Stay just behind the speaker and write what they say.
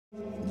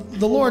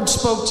the Lord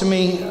spoke to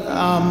me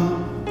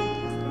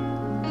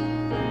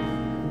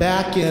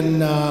back in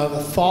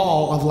the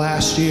fall of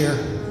last year.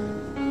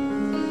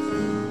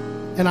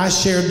 And I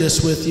shared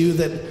this with you,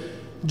 that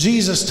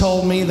Jesus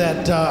told me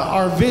that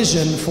our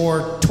vision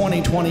for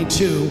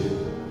 2022,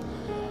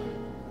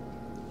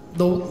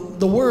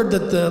 the word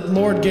that the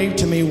Lord gave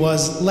to me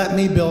was, let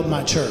me build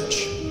my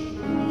church.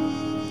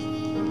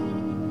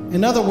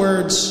 In other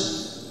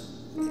words,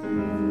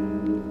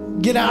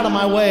 get out of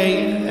my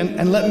way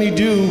and let me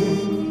do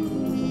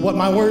what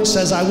my word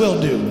says I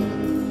will do.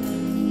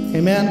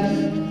 Amen?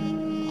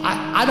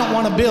 I don't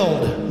want to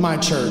build my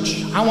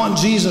church. I want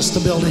Jesus to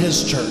build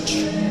his church.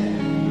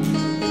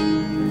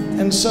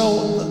 And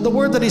so the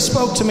word that he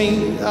spoke to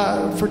me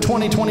for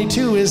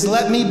 2022 is,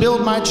 let me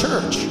build my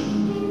church.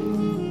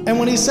 And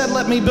when he said,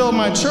 let me build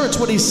my church,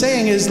 what he's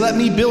saying is, let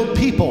me build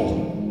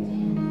people.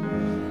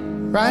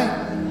 Right?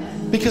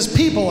 Because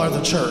people are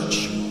the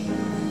church.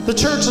 The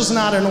church is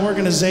not an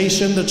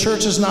organization. The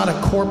church is not a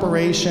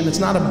corporation. It's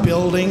not a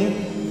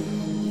building.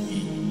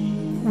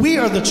 We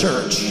are the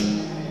church.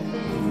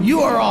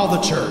 You are all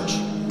the church.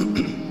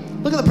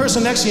 Look at the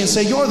person next to you and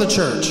say, you're the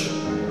church.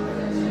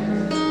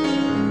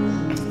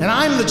 And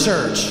I'm the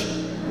church.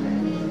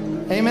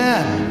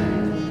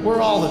 Amen. We're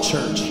all the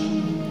church.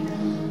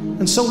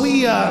 And so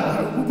we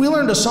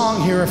learned a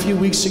song here a few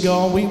weeks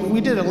ago. We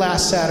did it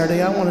last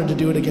Saturday. I wanted to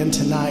do it again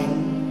tonight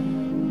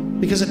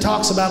because it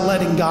talks about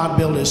letting God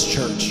build his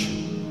church.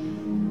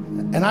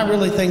 And I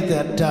really think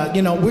that,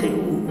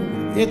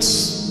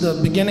 it's the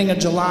beginning of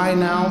July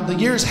now. The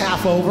year's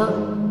half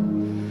over.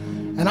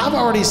 And I've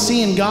already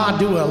seen God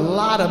do a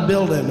lot of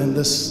building in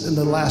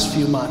the last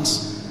few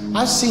months.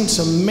 I've seen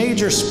some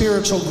major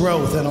spiritual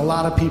growth in a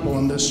lot of people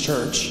in this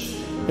church.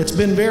 It's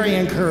been very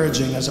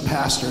encouraging as a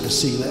pastor to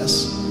see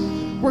this.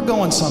 We're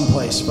going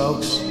someplace,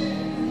 folks.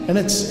 And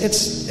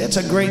it's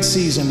a great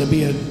season to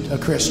be a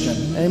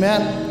Christian.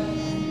 Amen?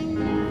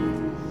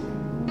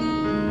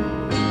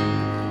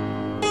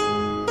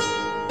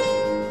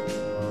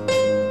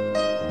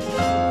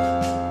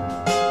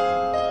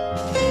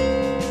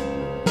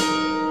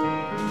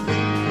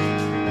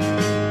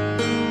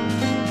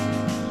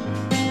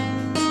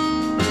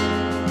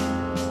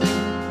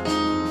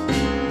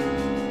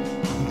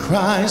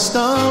 Christ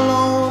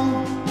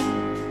alone,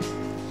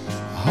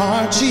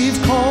 our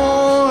chief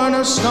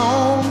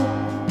cornerstone,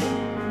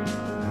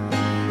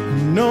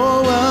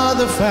 no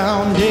other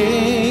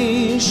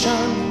foundation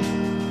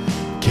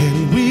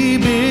can we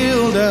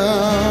build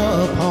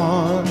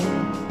upon,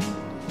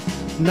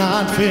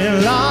 not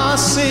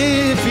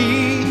philosophy,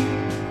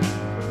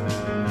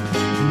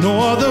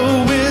 nor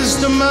the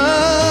wisdom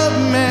of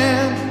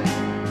man,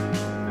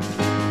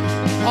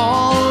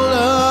 all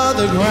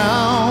other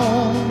ground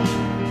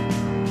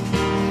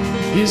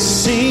is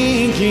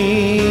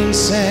sinking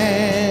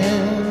sand.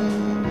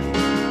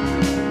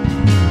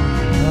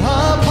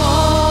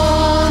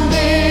 Upon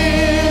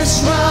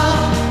this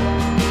rock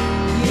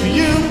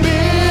you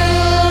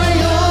build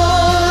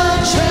your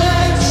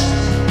church,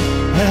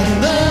 and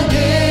the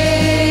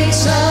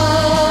gates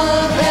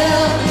of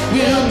hell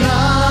will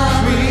not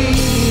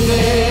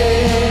prevail.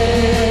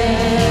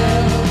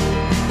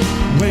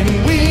 When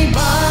we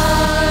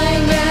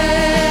bind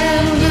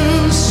and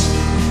loose,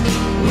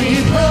 we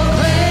proclaim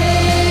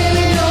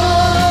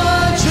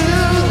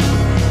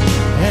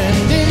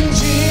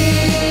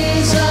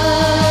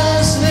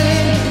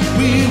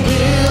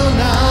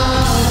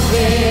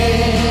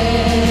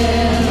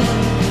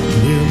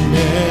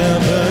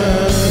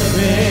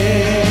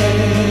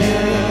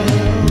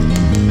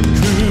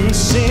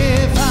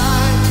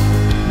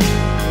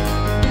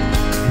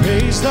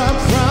up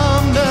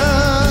from the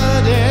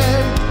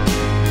dead,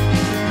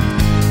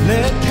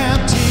 let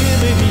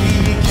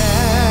captivity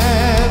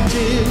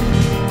captive,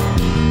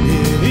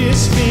 it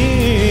is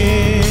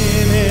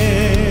finished.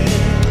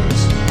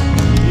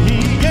 He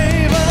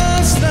gave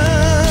us the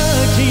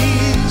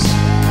keys,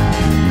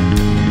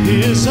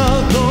 his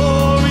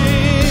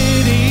authority,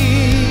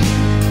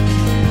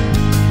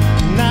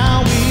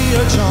 now we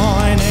are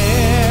joint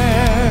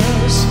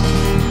heirs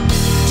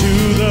to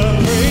the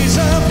praise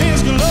of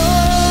his glory.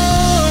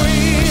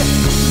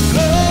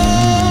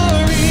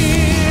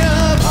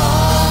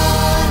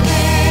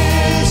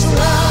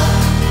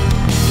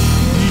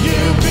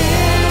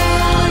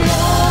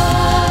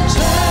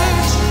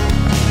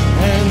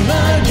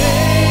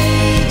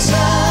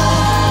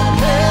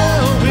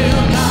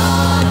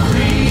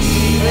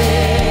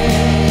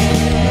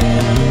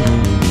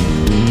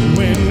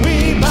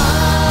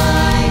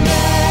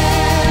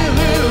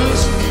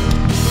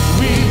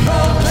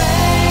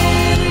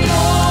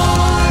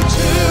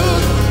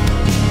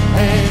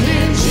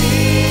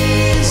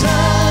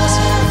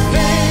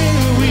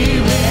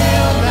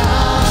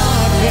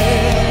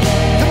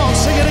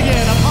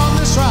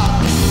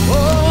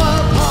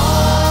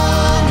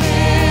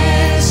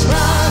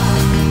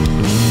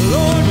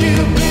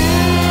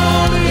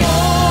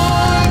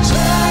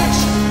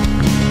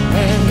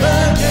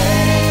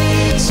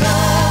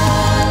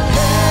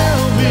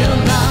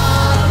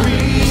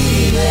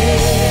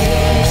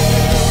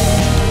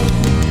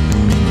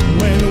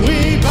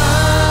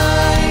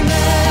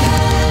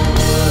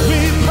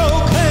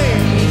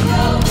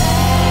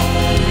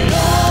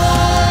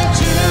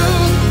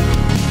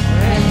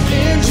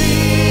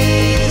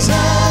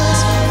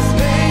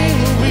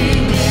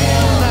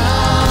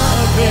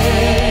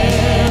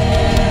 fail.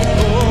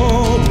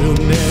 Oh, we'll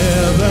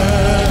never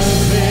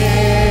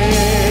fail.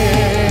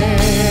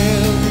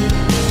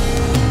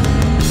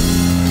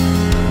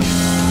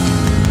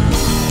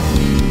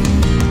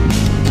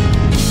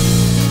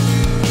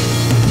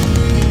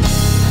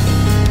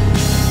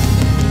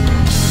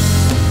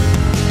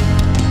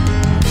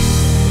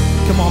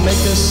 Come on,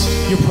 make this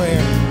your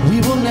prayer. We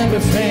will never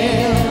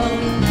fail.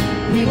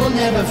 We will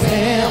never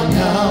fail,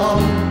 no.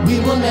 We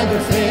will never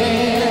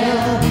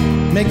fail.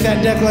 Make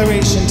that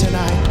declaration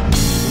tonight.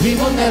 We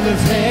will never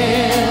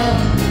fail.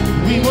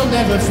 We will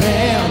never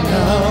fail,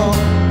 no.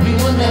 We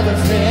will never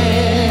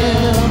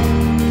fail.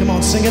 Come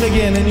on, sing it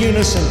again in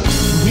unison.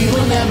 We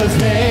will never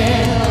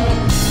fail.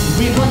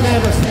 We will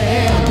never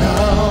fail,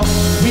 no.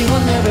 We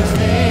will never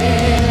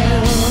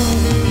fail.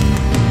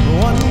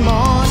 One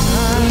more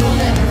time. We will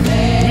never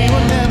fail. We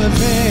will never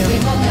fail. We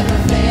will never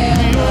fail.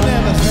 We will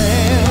never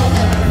fail.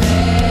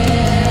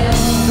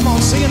 Come on,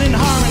 sing it in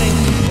harmony.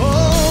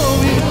 Oh,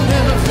 we will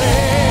never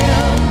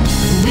fail.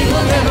 We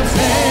will never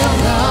fail,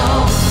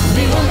 no.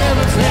 We will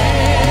never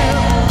fail.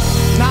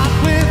 Not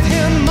with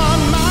him on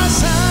my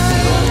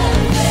side.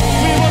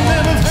 We will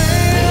never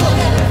fail. We will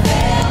never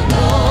fail,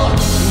 no.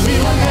 We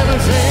will never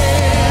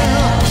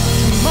fail.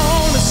 Come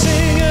on, let's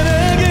sing it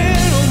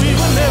again. We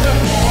will never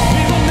fail.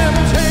 We will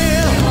never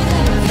fail.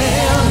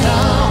 Fail, no.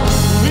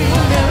 We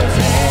will never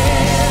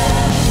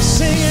fail.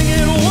 Singing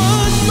it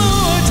one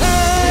more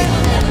time.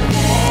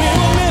 We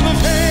will never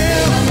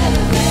fail.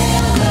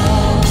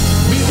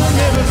 We will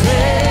never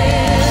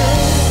fail.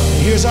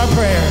 Here's our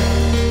prayer.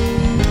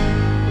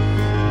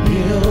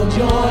 Build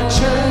your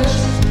church.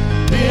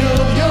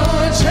 Build your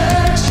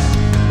church.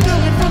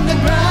 Build it from the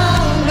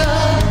ground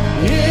up.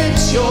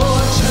 It's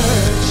your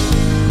church.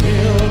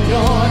 Build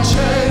your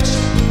church.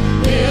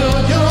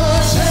 Build your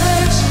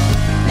church.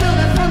 Build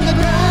it from the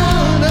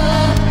ground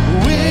up.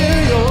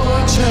 We're your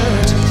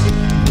church.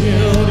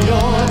 Build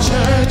your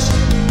church.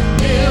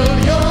 Build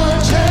your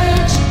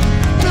church.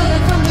 Build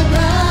it from the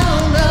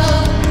ground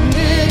up.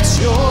 It's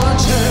your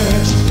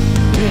church.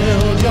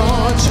 Build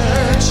your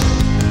church.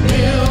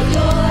 Build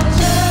your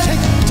church.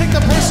 Take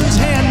the person's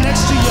hand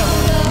next to you.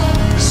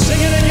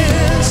 Sing it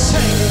again.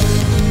 Sing it.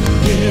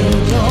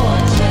 Build your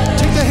church.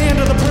 Take the hand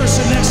of the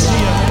person next to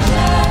you.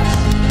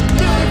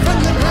 Build it from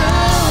the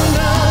ground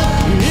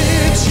up.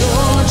 It's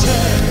your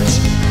church.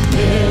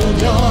 Build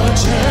your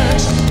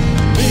church.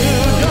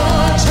 Build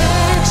your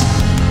church.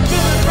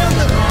 Build it from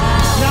the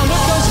ground. Now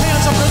lift those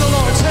hands up to the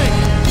Lord. Say,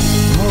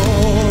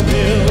 oh,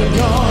 build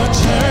your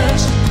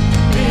church.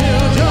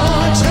 Build your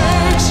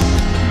church.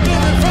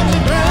 Build it from the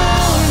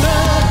ground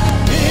up.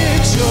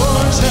 It's your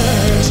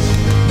church.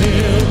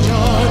 Build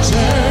your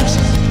church.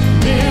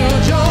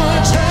 Build your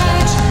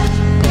church.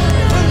 Build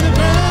it from the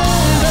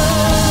ground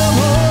up.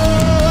 Oh,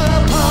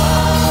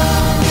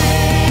 upon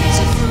this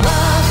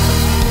rock,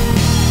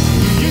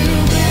 you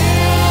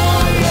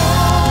build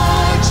your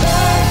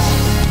church,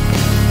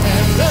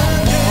 and the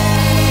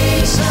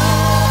gates of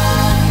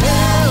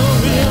hell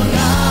will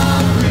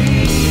not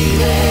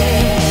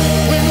prevail.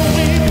 When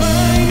we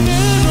bind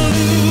and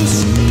loose,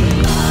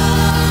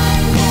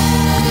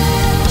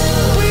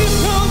 we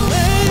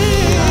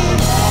proclaim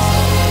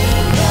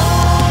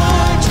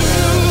your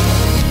truth,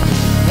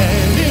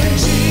 and in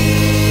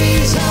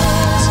Jesus'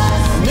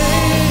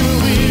 name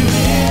we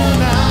will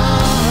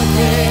not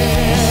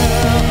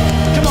fail.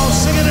 Come on,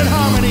 sing it in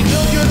harmony.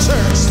 Build your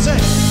church.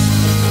 Sing.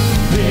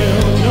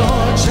 Build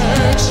your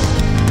church.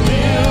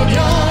 Build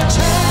your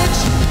church.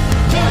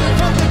 Build it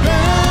from the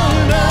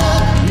ground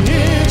up.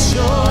 It's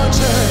your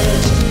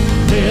church.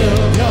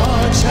 Build your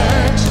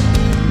church.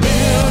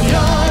 Build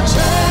your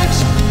church.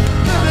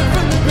 Build it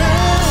from the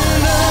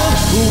ground up.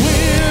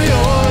 We're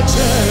your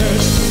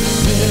church.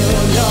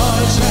 Build your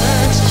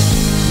church.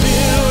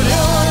 Build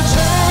your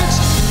church.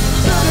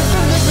 Build it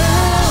from the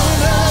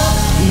ground up.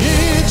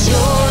 It's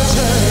your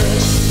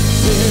church.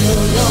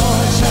 Build your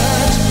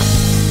church.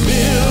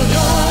 Build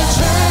your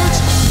church.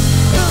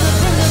 Build it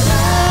from the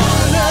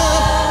ground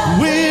up.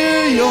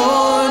 We're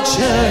your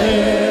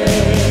church.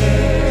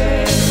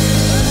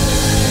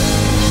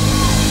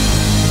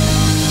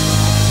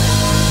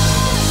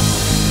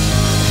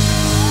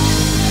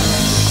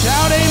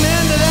 Shout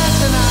amen to that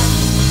tonight.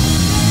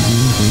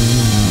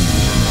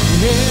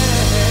 Yeah.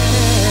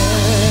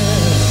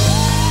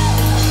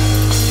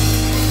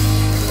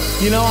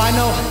 You know,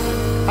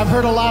 I've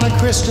heard a lot of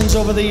Christians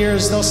over the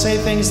years, they'll say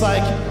things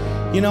like,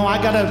 you know, I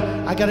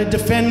gotta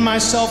defend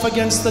myself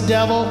against the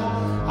devil.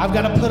 I've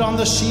got to put on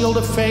the shield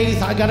of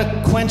faith. I got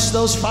to quench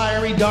those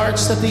fiery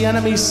darts that the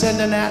enemy's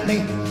sending at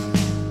me.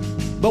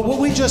 But what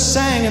we just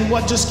sang and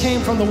what just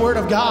came from the Word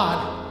of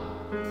God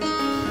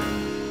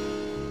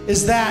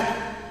is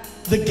that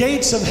the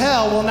gates of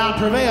hell will not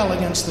prevail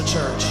against the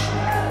church.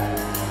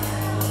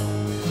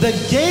 The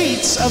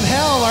gates of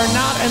hell are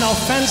not an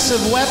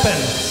offensive weapon.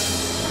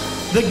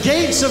 The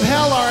gates of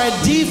hell are a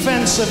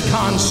defensive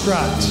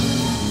construct.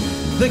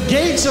 The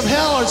gates of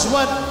hell is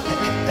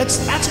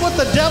that's what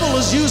the devil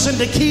is using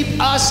to keep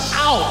us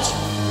out.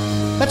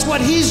 That's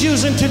what he's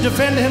using to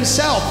defend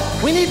himself.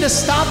 We need to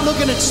stop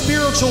looking at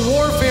spiritual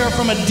warfare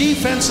from a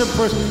defensive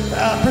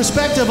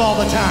perspective all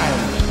the time.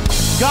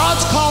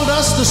 God's called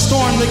us to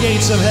storm the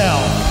gates of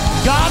hell.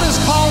 God has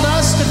called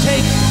us to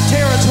take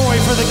territory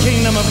for the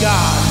kingdom of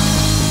God.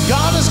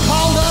 God has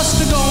called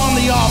us to go on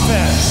the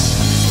offense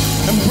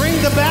and bring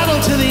the battle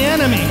to the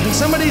enemy. Can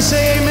somebody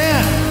say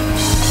amen?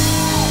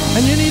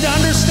 And you need to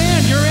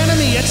understand your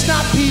enemy, it's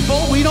not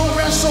people. We don't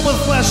wrestle with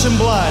flesh and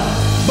blood,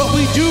 but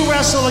we do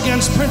wrestle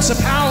against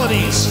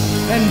principalities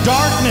and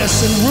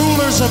darkness and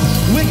rulers of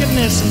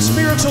wickedness and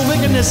spiritual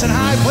wickedness in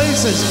high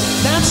places.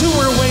 That's who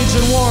we're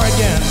waging war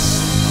against.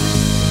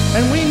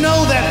 And we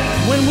know that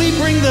when we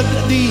bring the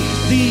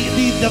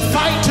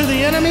fight to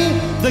the enemy,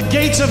 the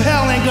gates of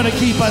hell ain't gonna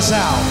keep us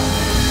out.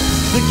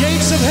 The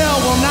gates of hell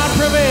will not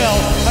prevail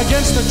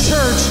against a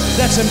church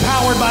that's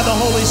empowered by the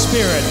Holy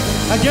Spirit,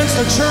 against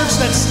a church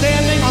that's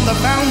standing on the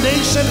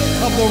foundation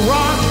of the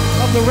rock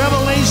of the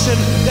revelation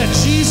that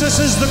Jesus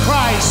is the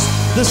Christ,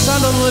 the Son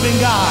of the living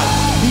God.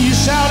 Can you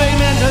shout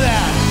amen to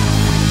that?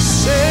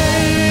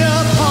 Say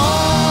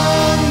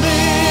upon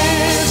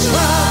this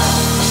rock,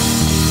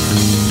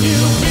 you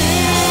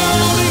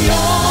build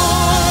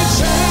your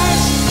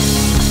church,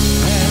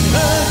 and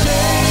the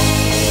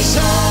gates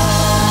of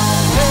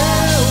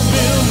hell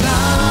will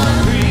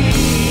not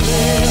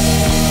prevail.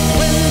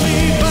 When we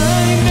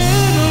bind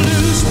and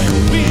loose, when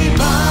we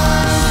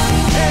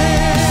bind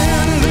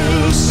and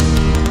loose,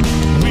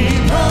 we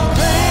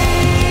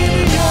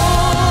proclaim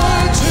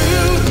your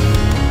truth,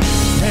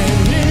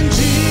 and in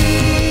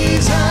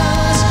Jesus'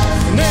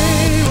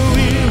 name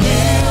we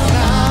will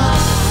not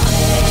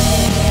fail.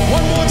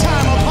 One more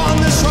time, upon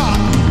this rock.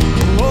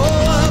 Oh,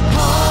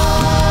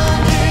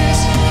 upon this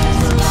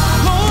rock,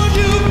 Lord,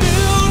 you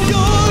build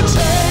your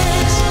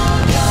church,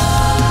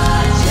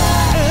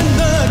 and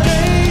the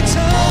gates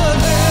of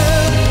hell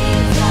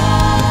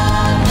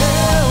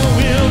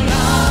will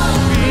not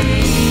prevail.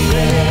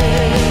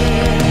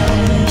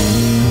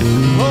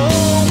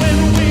 Oh, when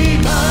we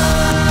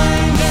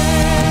bind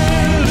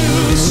and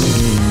loose,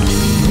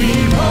 we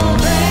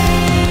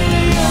proclaim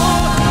your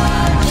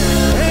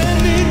truth,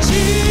 and in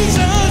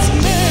Jesus'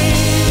 name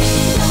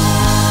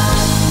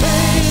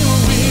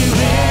we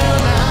will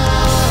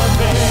not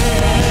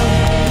fail.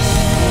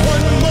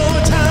 One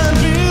more time,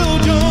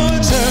 build your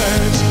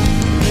church,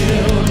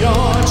 build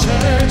your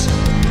church,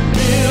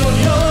 build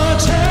your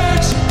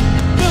church,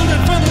 build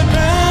it from the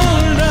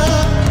ground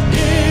up.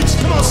 It's,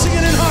 come on, sing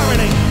it in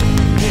harmony.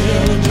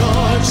 Build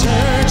your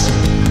church,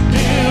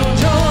 build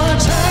your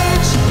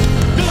church,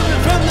 build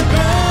it from the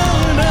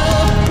ground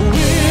up.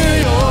 We're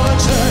your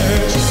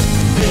church,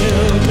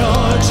 build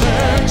your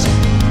church,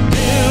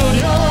 build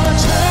your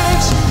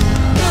church,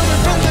 build it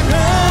from the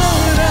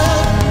ground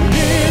up.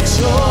 It's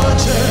your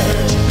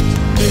church,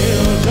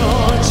 build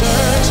your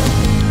church,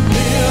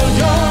 build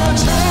your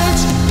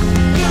church,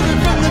 build it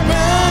from the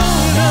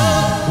ground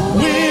up.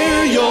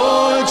 We're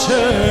your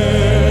church.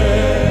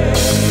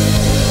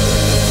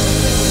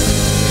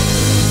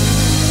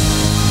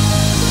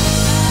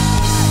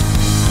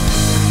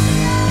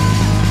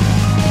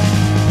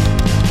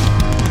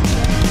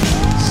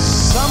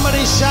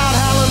 Somebody shout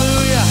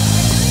hallelujah.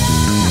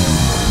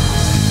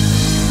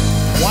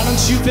 Why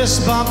don't you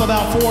fist bump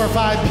about 4 or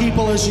 5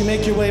 people as you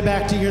make your way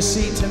back to your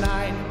seat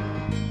tonight?